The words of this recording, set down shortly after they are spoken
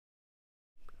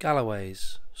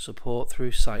Galloway's support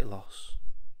through sight loss.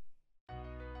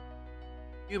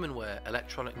 Humanware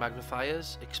electronic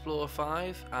magnifiers Explore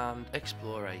 5 and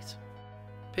Explore 8.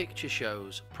 Picture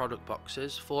shows product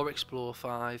boxes for Explore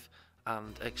 5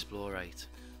 and Explore 8.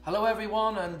 Hello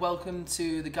everyone and welcome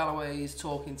to the Galloway's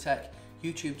Talking Tech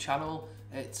YouTube channel.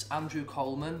 It's Andrew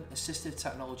Coleman, Assistive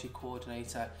Technology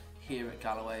Coordinator here at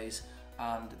Galloway's,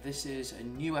 and this is a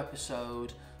new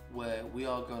episode where we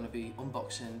are going to be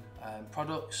unboxing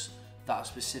products that are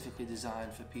specifically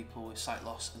designed for people with sight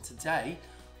loss. And today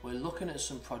we're looking at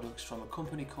some products from a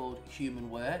company called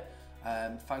Humanware.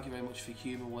 Thank you very much for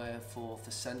Humanware for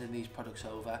sending these products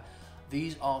over.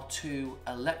 These are two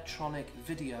electronic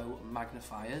video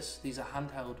magnifiers. These are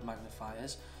handheld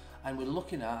magnifiers, and we're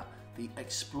looking at the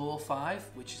Explore 5,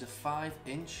 which is a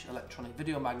 5-inch electronic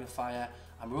video magnifier,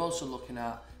 and we're also looking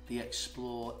at the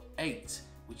Explore 8,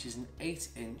 which is an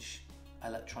 8-inch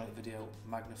electronic video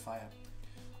magnifier.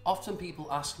 Often people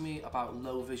ask me about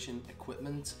low vision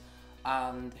equipment,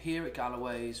 and here at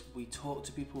Galloway's we talk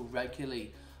to people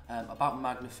regularly about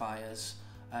magnifiers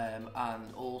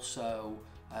and also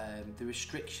the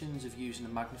restrictions of using a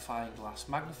magnifying glass.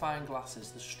 Magnifying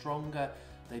glasses, the stronger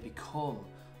they become,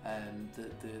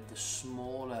 the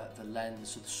smaller the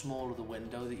lens, so the smaller the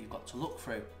window that you've got to look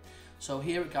through. So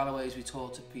here at Galloway's we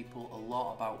talk to people a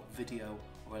lot about video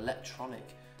or electronic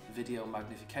video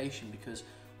magnification, because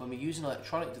when we use an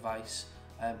electronic device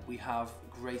we have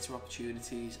greater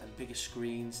opportunities and bigger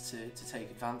screens to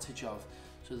take advantage of.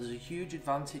 So there's a huge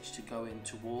advantage to going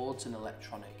towards an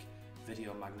electronic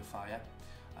video magnifier,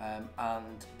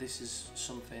 and this is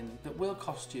something that will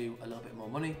cost you a little bit more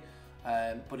money,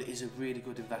 but it is a really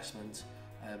good investment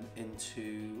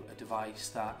into a device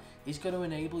that is going to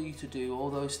enable you to do all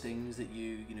those things that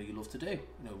you love to do.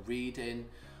 Reading,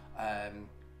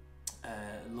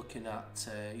 looking at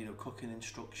cooking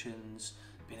instructions,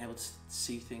 being able to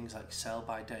see things like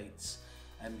sell-by dates.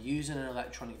 Using an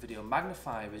electronic video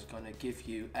magnifier is going to give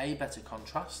you a better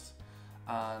contrast,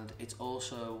 and it's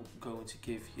also going to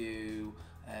give you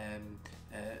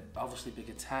obviously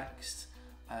bigger text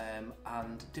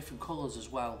and different colours as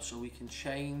well. So we can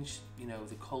change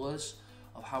the colours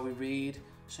of how we read.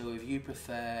 So if you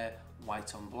prefer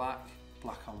white on black,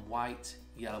 black on white,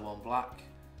 yellow on black,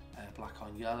 black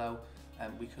on yellow,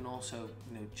 we can also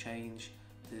change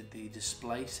the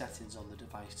display settings on the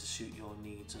device to suit your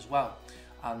needs as well.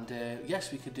 And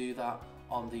yes, we could do that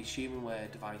on the Humanware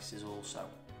devices also.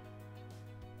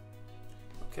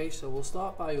 Okay, so we'll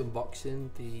start by unboxing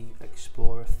the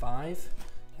Explorer 5.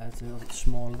 It's a little bit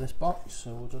smaller, this box,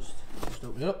 so we'll just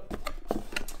open it up.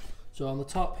 So on the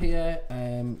top here,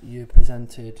 you're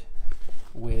presented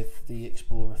with the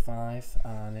Explorer 5,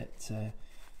 and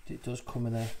it does come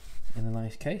in a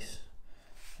nice case,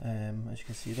 as you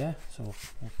can see there. So we'll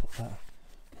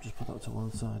just put that to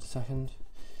one side a second.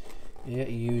 Yeah,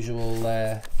 usual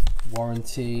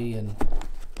warranty and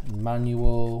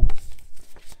manual.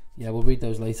 Yeah, we'll read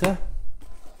those later.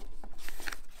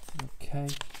 Okay,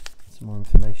 some more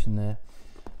information there,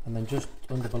 and then just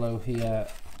under below here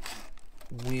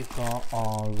we've got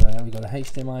our we've got a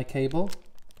HDMI cable,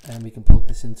 and we can plug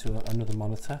this into another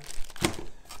monitor.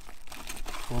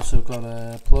 Also got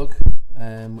a plug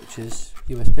which is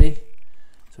USB,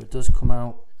 so it does come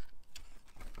out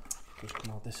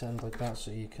this end like that, so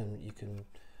you can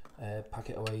pack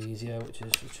it away easier, which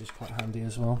is quite handy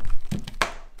as well.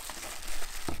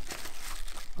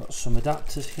 Got some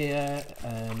adapters here,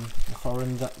 a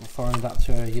foreign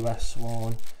adapter, a US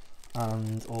one,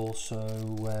 and also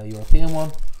a European one,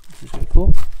 which is really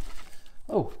cool.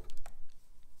 Oh,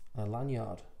 a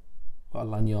lanyard. Got a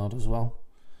lanyard as well.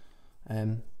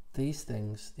 These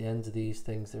things, the ends of these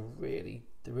things, they're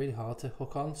really hard to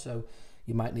hook on, so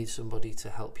you might need somebody to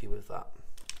help you with that.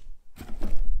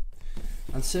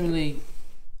 And similarly,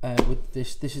 with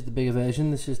this is the bigger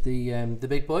version. This is the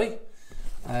big boy.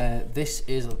 This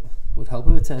would help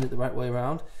if I turned it the right way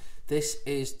around. This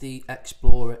is the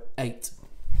Explorer 8.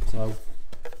 So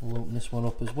we'll open this one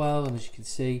up as well, and as you can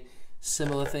see,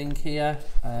 similar thing here.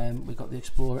 We've got the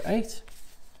Explorer 8,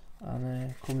 and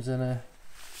it comes in a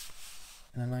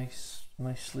nice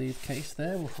sleeve case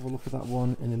there. We'll have a look at that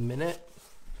one in a minute.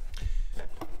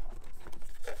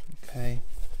 Okay,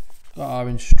 got our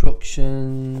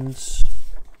instructions,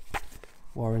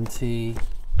 warranty,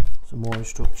 some more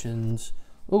instructions.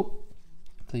 Oh,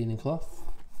 cleaning cloth.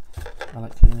 I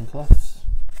like cleaning cloths.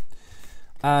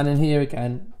 And in here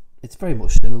again, it's very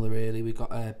much similar really. We've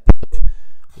got a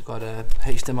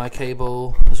HDMI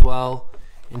cable as well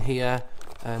in here,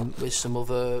 with some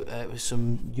other with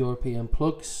some European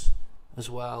plugs as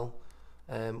well,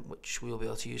 which we'll be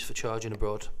able to use for charging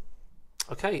abroad.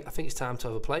 Okay, I think it's time to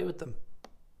have a play with them.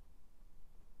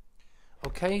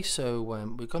 Okay, so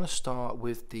we're going to start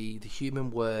with the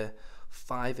Humanware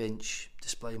 5-inch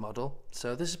display model.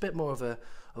 So this is a bit more of a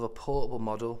portable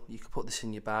model. You could put this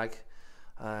in your bag,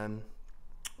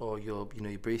 or your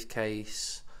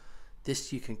briefcase.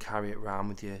 This you can carry it around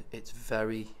with you. It's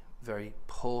very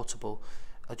portable.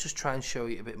 I'll just try and show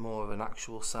you a bit more of an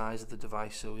actual size of the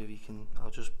device. So if you can,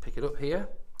 I'll just pick it up here.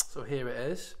 So here it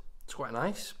is. It's quite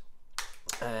nice.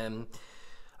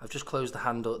 I've just closed the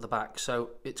handle at the back, so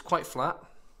it's quite flat.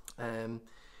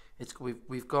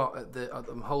 We've got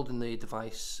I'm holding the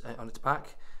device on its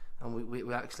back, and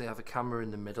we actually have a camera in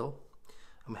the middle,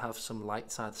 and we have some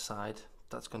light side to side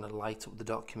that's going to light up the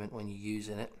document when you're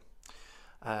using it.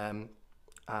 And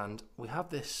we have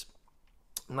this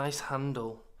nice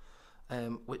handle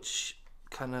which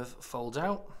kind of folds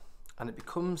out, and it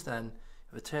becomes then,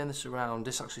 if I turn this around,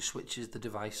 this actually switches the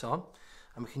device on,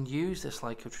 and we can use this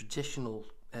like a traditional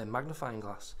magnifying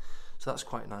glass, so that's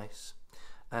quite nice.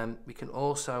 We can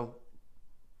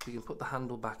put the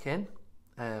handle back in,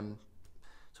 so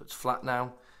it's flat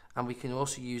now, and we can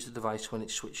also use the device when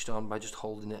it's switched on by just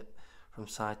holding it from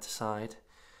side to side.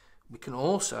 We can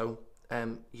also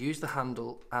use the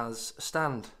handle as a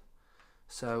stand,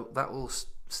 so that will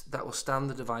stand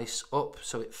the device up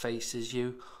so it faces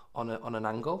you on an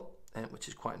angle, which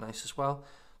is quite nice as well.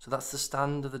 So that's the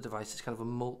stand of the device. It's kind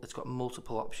of it's got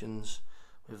multiple options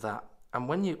with that. And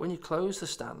when you close the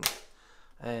stand,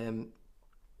 it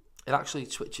actually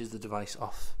switches the device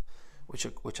off, which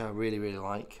I really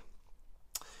like.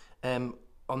 On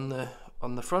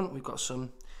the front, we've got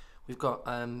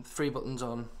 3 buttons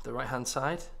on the right hand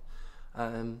side,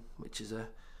 which is a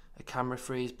camera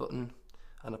freeze button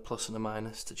and a plus and a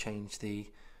minus to change the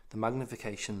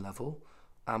magnification level.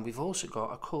 And we've also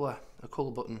got a color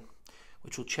button,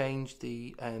 which will change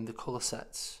the color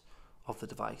sets of the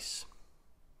device.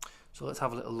 So let's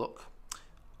have a little look.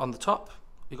 On the top,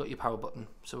 you've got your power button.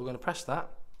 So we're going to press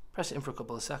it in for a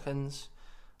couple of seconds,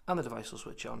 and the device will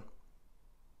switch on.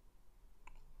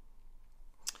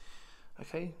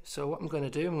 Okay, so what I'm going to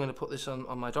do, I'm going to put this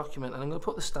on my document, and I'm going to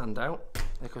put the stand out,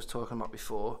 like I was talking about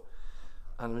before,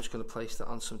 and I'm just going to place that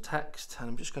on some text, and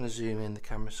I'm just going to zoom in the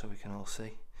camera so we can all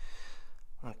see.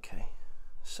 Okay,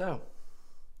 so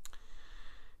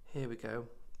here we go.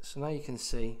 So now you can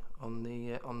see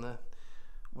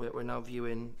we're now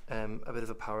viewing a bit of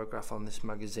a paragraph on this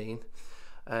magazine.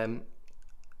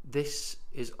 This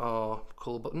is our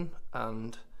colour button,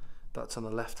 and that's on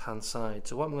the left hand side.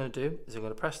 So what I'm going to do is I'm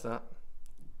going to press that,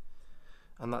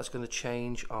 and that's going to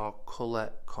change our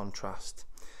colour contrast.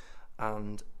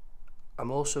 And I'm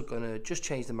also going to just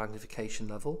change the magnification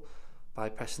level by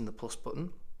pressing the plus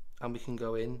button, and we can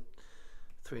go in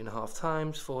 3.5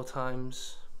 times, 4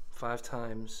 times, 5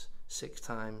 times, 6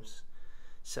 times,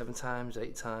 7 times,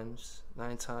 8 times,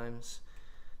 9 times,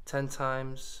 10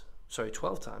 times,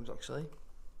 12 times actually,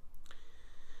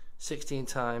 16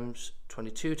 times,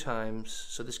 22 times.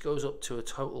 So this goes up to a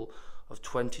total of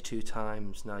 22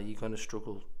 times. Now you're going to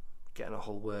struggle getting a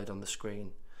whole word on the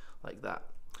screen like that.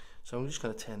 So I'm just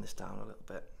going to turn this down a little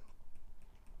bit,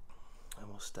 and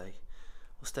we'll stay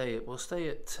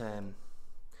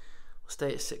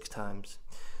at 6 times.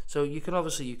 So you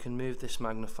can move this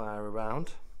magnifier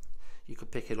around. You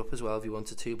could pick it up as well if you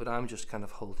wanted to, but I'm just kind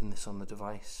of holding this on the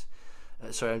device.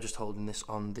 I'm just holding this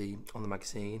on the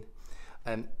magazine.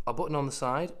 Our button on the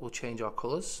side will change our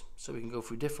colours, so we can go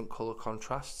through different colour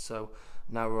contrasts. So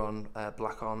now we're on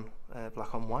black on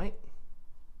white,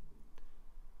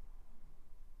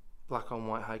 black on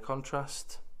white high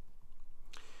contrast,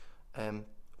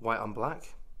 white on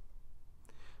black,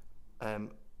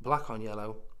 black on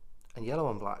yellow, and yellow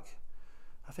on black.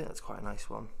 I think that's quite a nice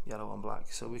one, yellow on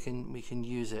black. So we can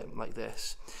use it like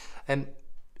this.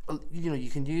 You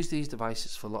can use these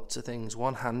devices for lots of things.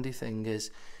 One handy thing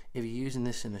is if you're using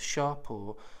this in a shop,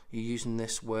 or you're using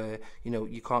this where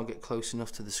you can't get close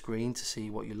enough to the screen to see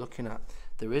what you're looking at,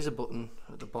 there is a button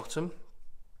at the bottom,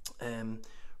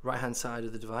 right hand side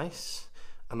of the device,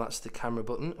 and that's the camera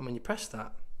button. And when you press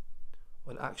that,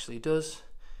 what it actually does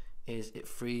is it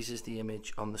freezes the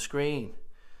image on the screen.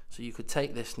 So you could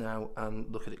take this now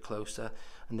and look at it closer,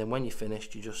 and then when you're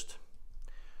finished, you just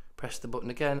press the button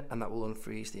again, and that will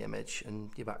unfreeze the image,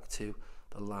 and you're back to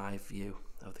the live view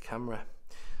of the camera.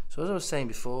 So as I was saying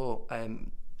before,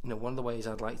 one of the ways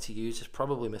I'd like to use is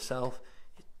probably myself,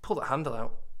 pull that handle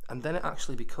out, and then it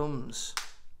actually becomes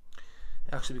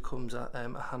a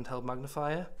handheld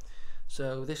magnifier.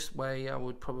 So this way, I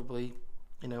would probably,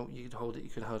 you could hold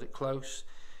it close.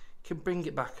 You can bring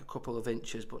it back a couple of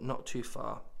inches, but not too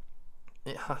far.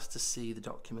 It has to see the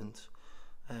document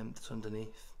that's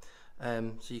underneath.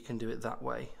 so you can do it that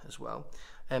way as well.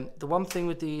 The one thing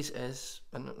with these is,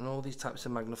 and all these types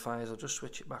of magnifiers, I'll just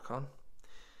switch it back on,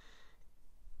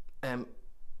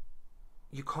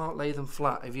 you can't lay them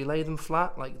flat. If you lay them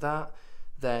flat like that,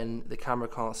 then the camera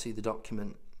can't see the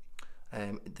document.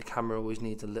 The camera always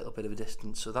needs a little bit of a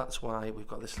distance, so that's why we've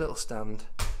got this little stand,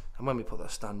 and when we put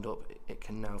that stand up, it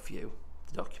can now view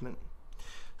the document.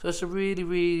 So it's a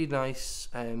really nice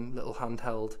little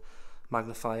handheld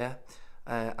magnifier,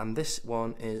 and this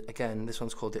one is, again, this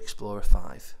one's called the Explorer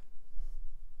 5.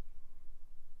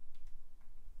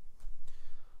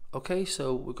 Okay,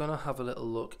 so we're going to have a little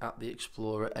look at the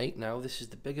Explorer 8 now. This is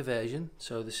the bigger version,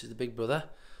 so this is the big brother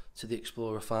to the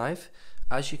Explorer 5.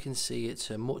 As you can see, it's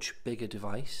a much bigger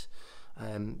device.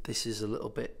 This is a little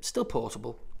bit still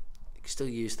portable. You can still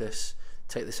use this,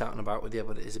 take this out and about with you,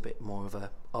 but it is a bit more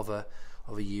of a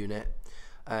unit.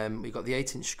 We've got the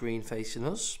 8-inch screen facing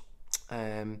us.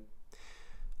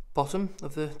 Bottom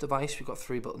of the device, we've got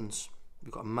 3 buttons.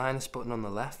 We've got a minus button on the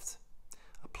left,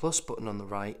 a plus button on the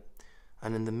right,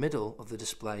 and in the middle of the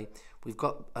display we've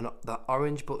got that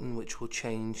orange button which will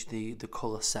change the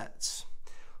colour sets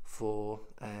for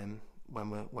when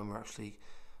we're actually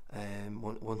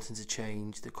wanting to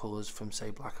change the colours from, say,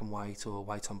 black and white, or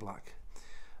white on black,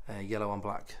 yellow on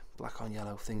black, black on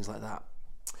yellow, things like that.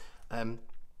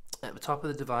 At the top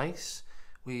of the device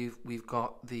we've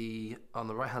got on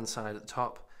the right hand side at the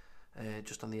top,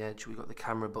 just on the edge, we've got the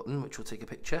camera button which will take a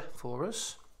picture for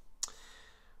us.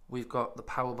 We've got the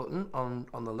power button on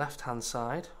the left hand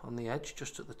side, on the edge,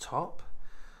 just at the top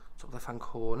left hand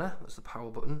corner. That's the power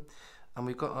button. And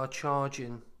we've got our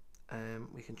charging,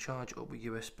 we can charge it up with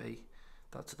USB.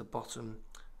 That's at the bottom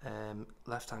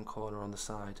left hand corner on the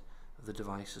side of the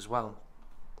device as well.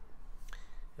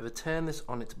 If I turn this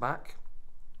on its back,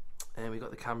 we've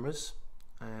got the cameras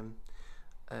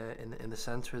in the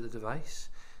centre of the device,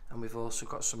 and we've also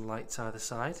got some lights either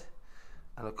side,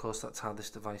 and of course that's how this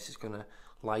device is going to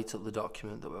light up the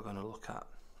document that we're going to look at.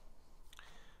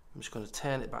 I'm just going to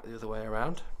turn it back the other way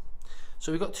around.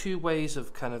 So we've got 2 ways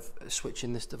of kind of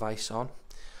switching this device on,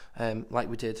 like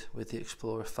we did with the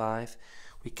Explorer 5.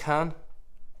 We can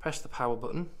press the power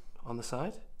button on the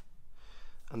side,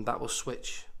 and that will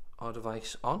switch our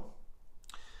device on.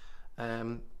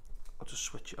 I'll just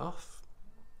switch it off.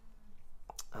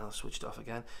 I'll switch it off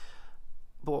again.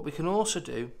 But what we can also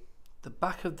do, the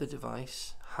back of the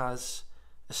device has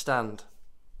a stand.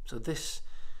 So this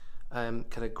kind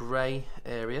of grey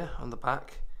area on the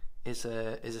back is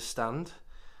a stand,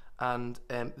 and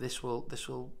this will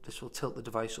tilt the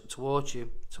device up towards you.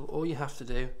 So all you have to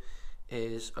do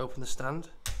is open the stand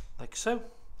like so,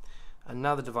 and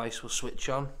now the device will switch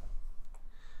on,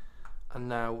 and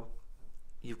now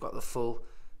you've got the full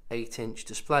 8-inch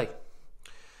display.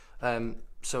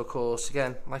 So of course,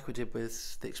 again, like we did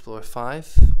with the Explorer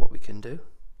 5, what we can do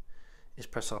is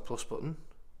press our plus button,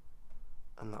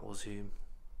 and that will zoom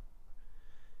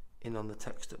in on the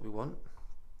text that we want.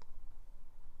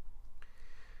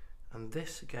 And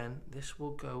this, again, this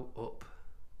will go up.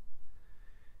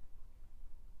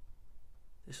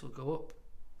 This will go up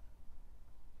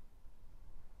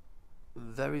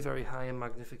very high in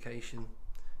magnification.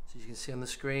 So you can see on the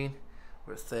screen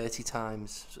we're at 30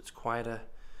 times, so it's quite a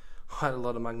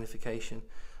lot of magnification.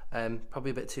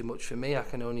 Probably a bit too much for me. I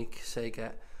can only say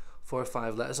get 4 or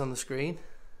 5 letters on the screen.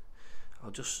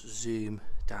 I'll just zoom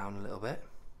down a little bit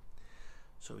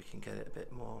so we can get it a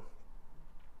bit more.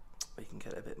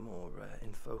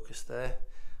 In focus there.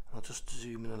 I'll just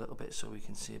zoom in a little bit so we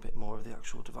can see a bit more of the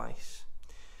actual device.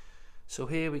 So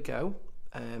here we go.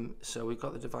 So we've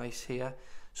got the device here.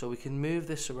 So we can move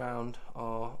this around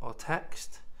our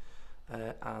text,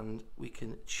 and we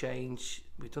can change.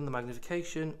 We've done the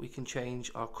magnification. We can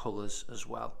change our colours as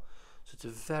well. So it's a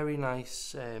very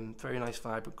nice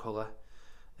vibrant colour.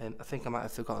 I think I might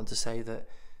have forgotten to say that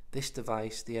this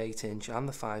device, the 8-inch and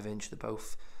the 5-inch, they're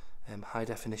both high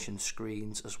definition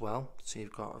screens as well. So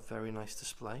you've got a very nice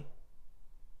display.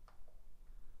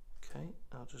 Okay,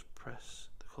 I'll just press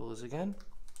the colours again,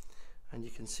 and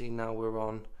you can see now we're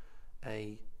on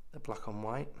a black on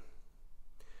white,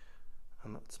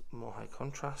 and that's more high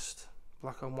contrast,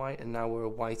 black on white, and now we're a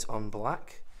white on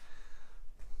black.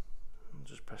 I'll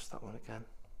just press that one again,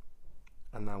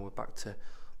 and now we're back to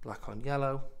black on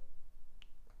yellow,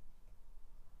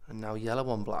 and now yellow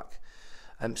on black.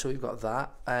 So we've got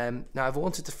that. Now if I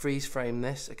wanted to freeze frame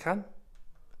this, I can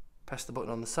press the button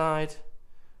on the side,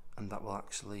 and that will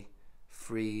actually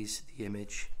freeze the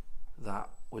image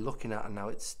that we're looking at, and now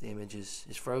the image is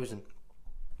frozen.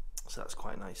 So that's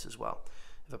quite nice as well.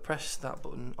 If I press that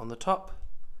button on the top,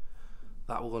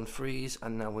 that will unfreeze,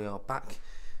 and now we are back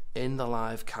in the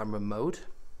live camera mode.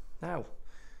 Now,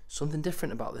 something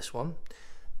different about this one,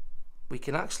 we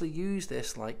can actually use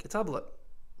this like a tablet.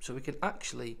 So we can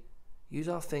actually use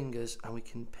our fingers and we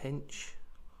can pinch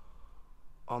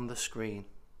on the screen.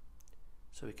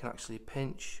 So we can actually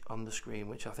pinch on the screen,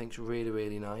 which I think is really,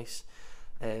 really nice,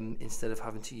 instead of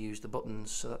having to use the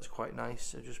buttons. So that's quite nice.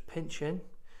 So just pinch in,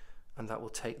 and that will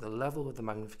take the level of the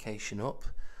magnification up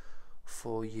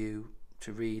for you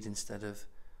to read instead of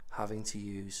having to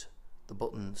use the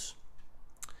buttons.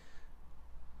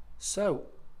 So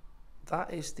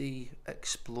that is the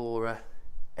Explorer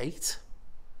 8.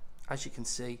 As you can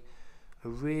see, a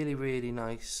really, really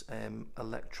nice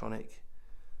electronic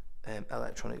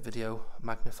video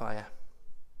magnifier.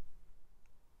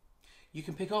 You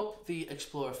can pick up the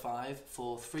Explorer 5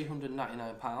 for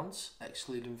 £399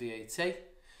 excluding VAT,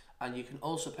 and you can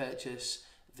also purchase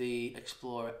the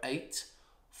Explorer 8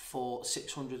 for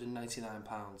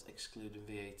 £699 excluding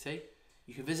VAT.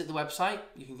 You can visit the website.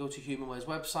 You can go to Humanware's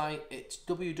website. It's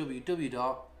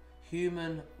www.humanware,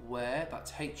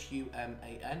 that's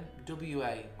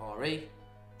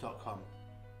HUMANWARE.com.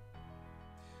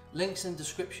 Links and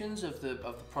descriptions of the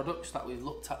products that we've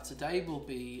looked at today will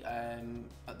be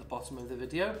at the bottom of the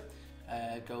video.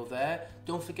 Go there.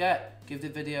 Don't forget, give the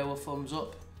video a thumbs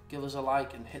up, give us a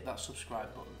like, and hit that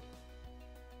subscribe button.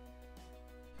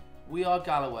 We are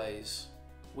Galloways.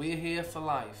 We're here for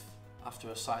life after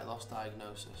a sight loss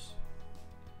diagnosis.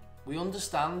 We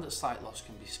understand that sight loss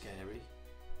can be scary.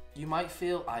 You might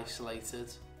feel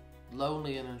isolated,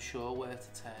 lonely and unsure where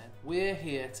to turn. We're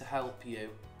here to help you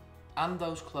and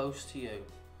those close to you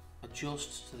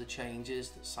adjust to the changes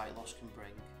that sight loss can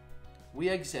bring. We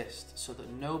exist so that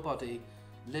nobody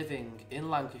living in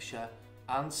Lancashire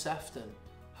and Sefton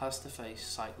has to face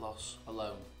sight loss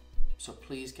alone. So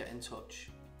please get in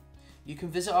touch. You can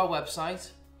visit our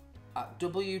website at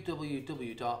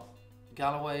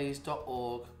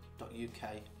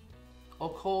www.galloways.org.uk or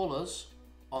call us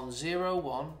on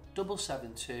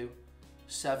 01772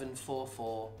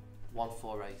 744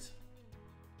 148.